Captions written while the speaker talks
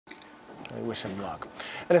We wish him luck.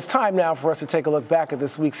 And it's time now for us to take a look back at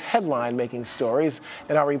this week's headline-making stories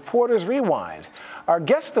in our Reporters Rewind. Our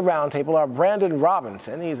guests at the roundtable are Brandon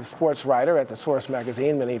Robinson. He's a sports writer at The Source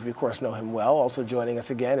magazine. Many of you, of course, know him well. Also joining us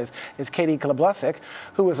again is KLABUSIch,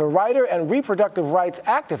 who is a writer and reproductive rights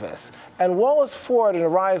activist. And Wallace Ford, an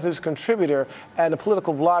Arise News contributor and a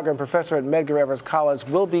political blogger and professor at Medgar Evers College,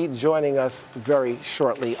 will be joining us very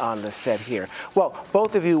shortly on the set here. Well,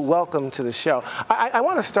 both of you, welcome to the show. I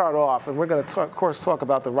want to start off, and we're going to, of course, talk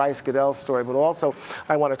about the Rice-Goodell story, but also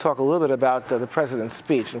I want to talk a little bit about the president's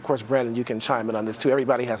speech. And, of course, Brandon, you can chime in on this, too.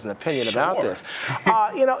 Everybody has an opinion about this.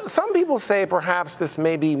 You know, some people say perhaps this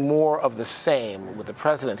may be more of the same with the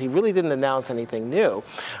president. He really didn't announce anything new.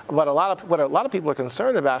 But what a lot of people are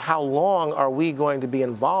concerned about, how long are we going to be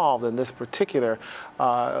involved in this particular,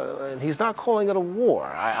 he's not calling it a war.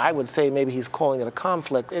 I would say maybe he's calling it a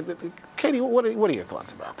conflict. Katie, what are your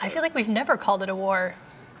thoughts about this? I feel like we've never called it a war.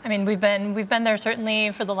 I mean, we've been there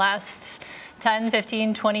certainly for the last 10,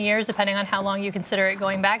 15, 20 years, depending on how long you consider it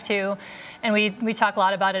going back to. And we talk a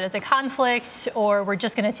lot about it as a conflict, or we're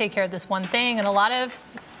just going to take care of this one thing. And a lot of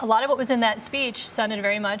what was in that speech sounded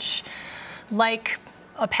very much like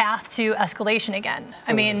a path to escalation again.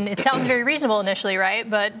 I mean, it sounds very reasonable initially, right?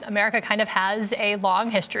 But America kind of has a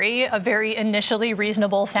long history of very initially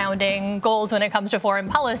reasonable sounding goals when it comes to foreign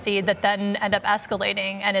policy that then end up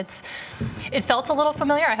escalating. And it felt a little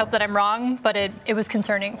familiar. I hope that I'm wrong, but it was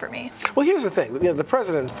concerning for me. Well, here's the thing. You know, the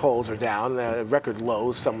president's polls are down, record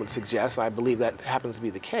lows, some would suggest. I believe that happens to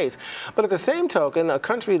be the case. But at the same token, a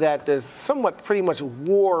country that is somewhat pretty much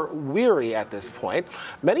war weary at this point,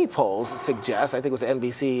 many polls suggest, I think it was the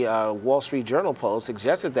NBC Wall Street Journal poll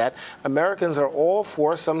suggested that Americans are all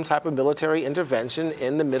for some type of military intervention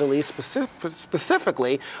in the Middle East,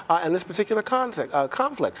 specifically in this particular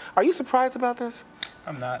conflict. Are you surprised about this?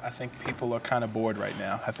 I'm not. I think people are kind of bored right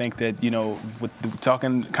now. I think that, you know, with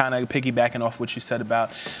talking, kind of piggybacking off what you said about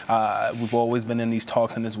we've always been in these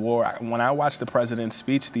talks in this war. When I watched the president's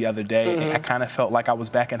speech the other day, I kind of felt like I was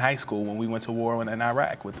back in high school when we went to war in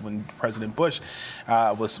Iraq, when President Bush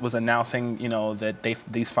was announcing, you know, that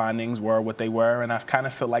these findings were what they were, and I kind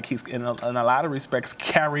of feel like he's in a lot of respects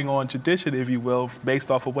carrying on tradition, if you will, based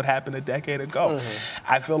off of what happened a decade ago.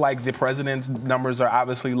 I feel like the president's numbers are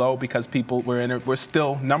obviously low because we're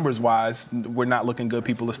still, numbers-wise, we're not looking good.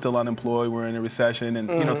 People are still unemployed. We're in a recession, and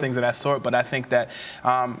you know, things of that sort. But I think that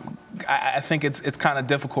I think it's kind of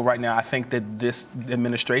difficult right now. I think that this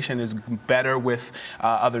administration is better with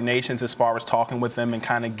other nations as far as talking with them and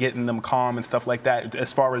kind of getting them calm and stuff like that,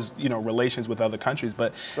 as far as, you know, relations with other countries.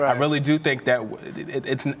 But I really do think that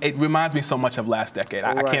it reminds me so much of last decade.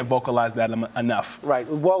 I can't vocalize that enough. Right,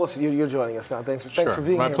 Wallace, you're joining us now. Thanks for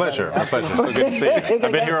being here. My pleasure. My pleasure. So good to see you.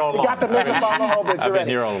 I've been here all along. Got the microphone a whole bit. I've been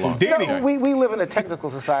here all along. You know, we live in a technical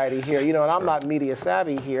society here, you know, and I'm not media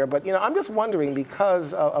savvy here, but, you know, I'm just wondering,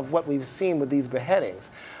 because of what we've seen with these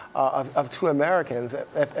beheadings of two Americans,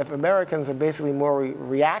 if Americans are basically more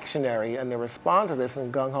reactionary and they respond to this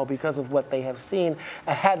in gung-ho because of what they have seen,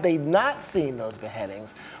 had they not seen those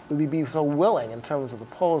beheadings, would we be so willing, in terms of the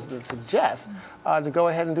polls that suggest, to go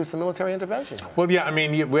ahead and do some military intervention? Well, yeah, I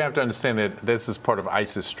mean, we have to understand that this is part of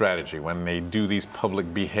ISIS strategy. When they do these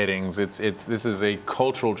public beheadings, this is a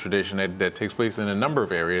cultural tradition that takes place in a number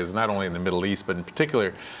of areas, not only in the Middle East, but in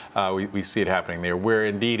particular, we see it happening there, where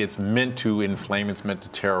indeed it's meant to inflame, it's meant to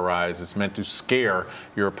terrorize, it's meant to scare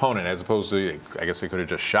your opponent, as opposed to, I guess they could have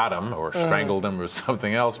just shot him or strangled him or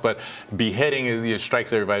something else. But beheading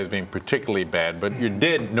strikes everybody as being particularly bad. But you're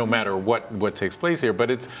dead no matter what takes place here. But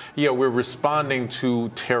it's, you know, we're responding to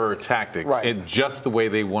terror tactics just the way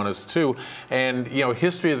they want us to. And, you know,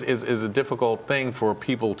 history is a difficult thing for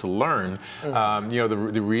people to learn. You know,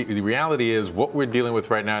 the reality is what we're dealing with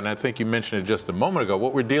right now, and I think you mentioned it just a moment ago,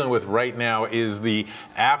 what we're dealing with right now is the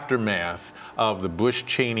aftermath of the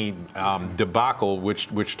Bush-Cheney debacle,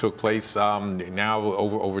 which took place now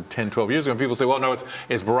over 10, 12 years ago. And people say, well, no, it's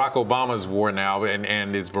Barack Obama's war now,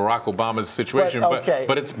 and it's Barack Obama's situation.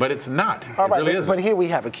 But it's not. It really isn't. But here we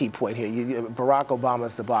have a key point here. Barack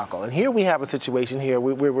Obama's debacle. And here we have a situation here.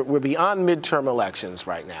 We're beyond midterm elections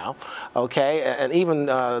right now, okay? And even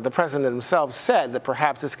the president himself said that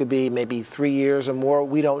perhaps this could be maybe 3 years or more.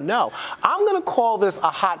 We don't know. I'm going to call this a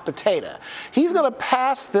hot potato. He's going to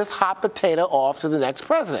pass this hot potato off to the next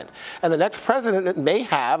president. And the next president may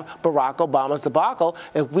have Barack Obama's debacle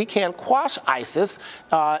if we can't quash ISIS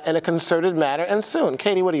in a concerted manner and soon.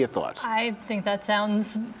 Katie, what are your thoughts? I think that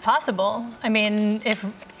sounds possible. I mean,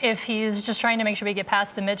 if he's just trying to make sure we get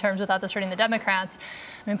past the midterms without this hurting the Democrats,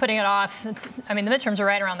 I mean, putting it off, I mean, the midterms are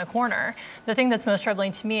right around the corner. The thing that's most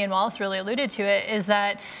troubling to me, and Wallace really alluded to it, is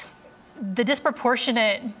that the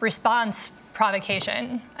disproportionate response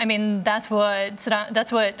provocation. I mean, that's what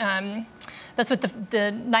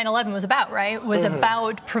the 9/11 was about, right? Was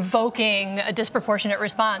about provoking a disproportionate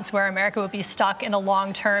response where America would be stuck in a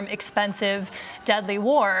long-term, expensive, deadly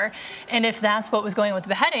war. And if that's what was going on with the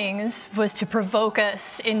beheadings, was to provoke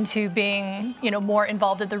us into being, more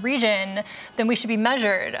involved in the region, then we should be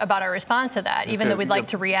measured about our response to that, even though we'd like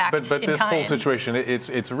to react in kind. But this whole situation,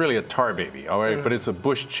 it's really a tar baby, all right? But it's a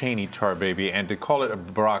Bush-Cheney tar baby, and to call it a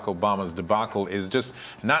Barack Obama's debacle is just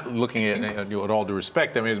not looking at, with all due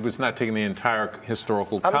respect, I mean, it's not taking the entire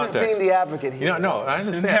historical context. I'm just being the advocate here. No, I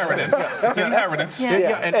understand. It's inheritance.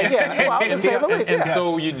 And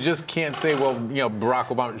so you just can't say, well, Barack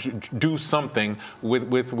Obama should do something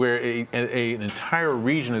with where an entire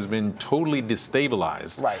region has been totally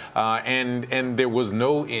destabilized. Right. And there was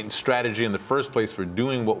no strategy in the first place for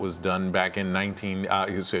doing what was done back in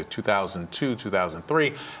 2002,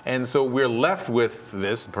 2003. And so we're left with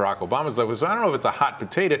this, Barack Obama's left with, so I don't know if it's a hot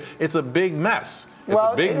potato, it's a big mess. It's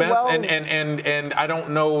a big mess, and I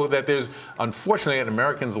don't know that there's, unfortunately,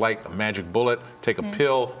 Americans like a magic bullet, take a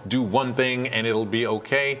pill, do one thing, and it'll be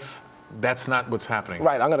okay. That's not what's happening.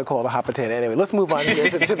 Right, I'm going to call it a hot potato anyway. Let's move on here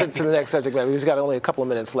to the next subject matter. We've got only a couple of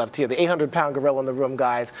minutes left here. The 800-pound gorilla in the room,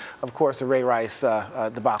 guys, of course, the Ray Rice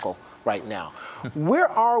debacle right now. Where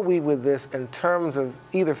are we with this in terms of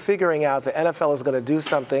either figuring out the NFL is going to do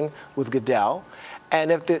something with Goodell, and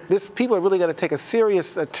if people are really going to take a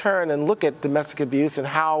serious turn and look at domestic abuse and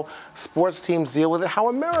how sports teams deal with it, how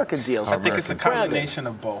America deals with it? I think it's a combination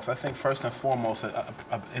of both. I think first and foremost, an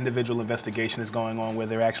individual investigation is going on where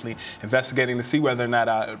they're actually investigating to see whether or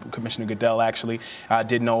not Commissioner Goodell actually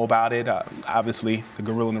did know about it. Obviously, the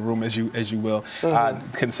gorilla in the room, as you will,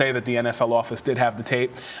 can say that the NFL office did have the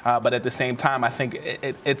tape. But at the same time, I think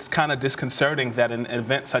it's kind of disconcerting that an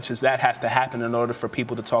event such as that has to happen in order for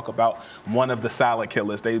people to talk about one of the silent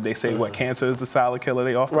killers. They say what, cancer is the silent killer,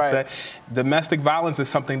 they often say. Domestic violence is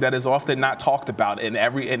something that is often not talked about in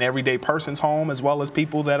everyday person's home, as well as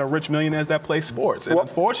people that are rich millionaires that play sports. And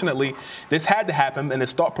unfortunately, this had to happen, and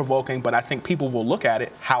it's thought-provoking, but I think people will look at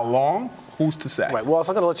it. How long? Who's to say? Right. Well, so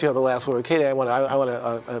I'm going to let you have the last word. Katie, I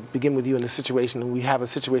want to begin with you in the situation. We have a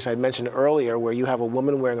situation I mentioned earlier where you have a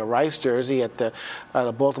woman wearing a Rice jersey at the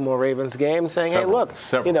Baltimore Ravens game saying, hey, look,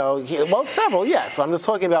 several, yes, but I'm just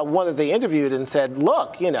talking about one that they interviewed and said,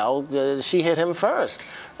 look, she hit him first.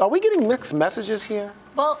 Are we getting mixed messages here?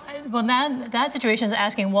 Well, that situation is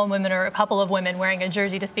asking one woman or a couple of women wearing a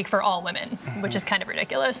jersey to speak for all women, which is kind of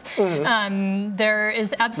ridiculous. There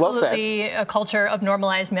is absolutely a culture of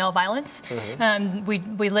normalized male violence.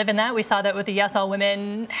 We live in that. We saw that with the Yes All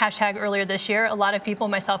Women hashtag earlier this year. A lot of people,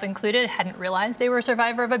 myself included, hadn't realized they were a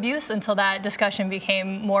survivor of abuse until that discussion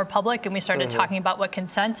became more public and we started talking about what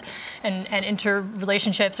consent and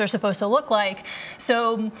interrelationships are supposed to look like.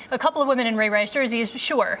 So a couple of women in Ray Rice jerseys,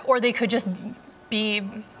 sure, or they could just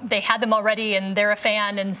they had them already and they're a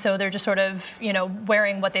fan, and so they're just sort of,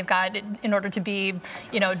 wearing what they've got in order to be,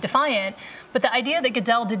 defiant. But the idea that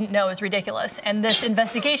Goodell didn't know is ridiculous, and this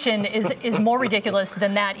investigation is more ridiculous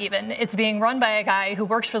than that even. It's being run by a guy who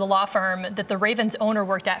works for the law firm that the Ravens owner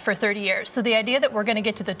worked at for 30 years. So the idea that we're going to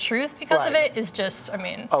get to the truth because of it is just,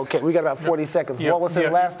 Okay, we got about 40 seconds. Wallace,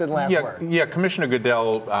 last word. Yeah, Commissioner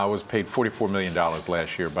Goodell was paid $44 million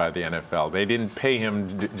last year by the NFL. They didn't pay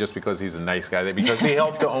him just because he's a nice guy, because he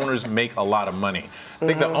helped the owners make a lot of money. I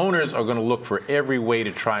think the owners are going to look for every way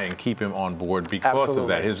to try and keep him on board because of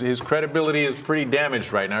that. His credibility is pretty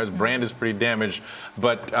damaged right now. His brand is pretty damaged.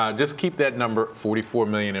 But just keep that number, $44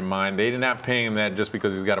 million, in mind. They're not paying him that just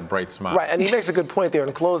because he's got a bright smile. Right, and he makes a good point there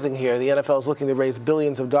in closing here. The NFL is looking to raise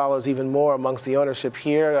billions of dollars, even more, amongst the ownership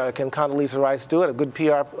here. Can Condoleezza Rice do it? A good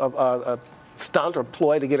PR stunt or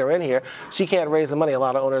ploy to get her in here. She can't raise the money. A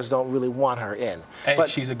lot of owners don't really want her in. Hey, but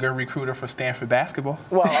she's a good recruiter for Stanford basketball.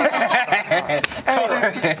 Well, anyway,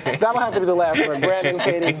 that'll have to be the last word. Brandon,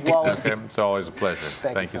 Katie, Wallace. It's always a pleasure.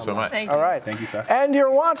 Thank you so much. Thank you. All right. Thank you, sir. And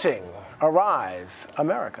you're watching Arise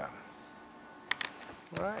America.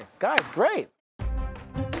 All right. Guys, great.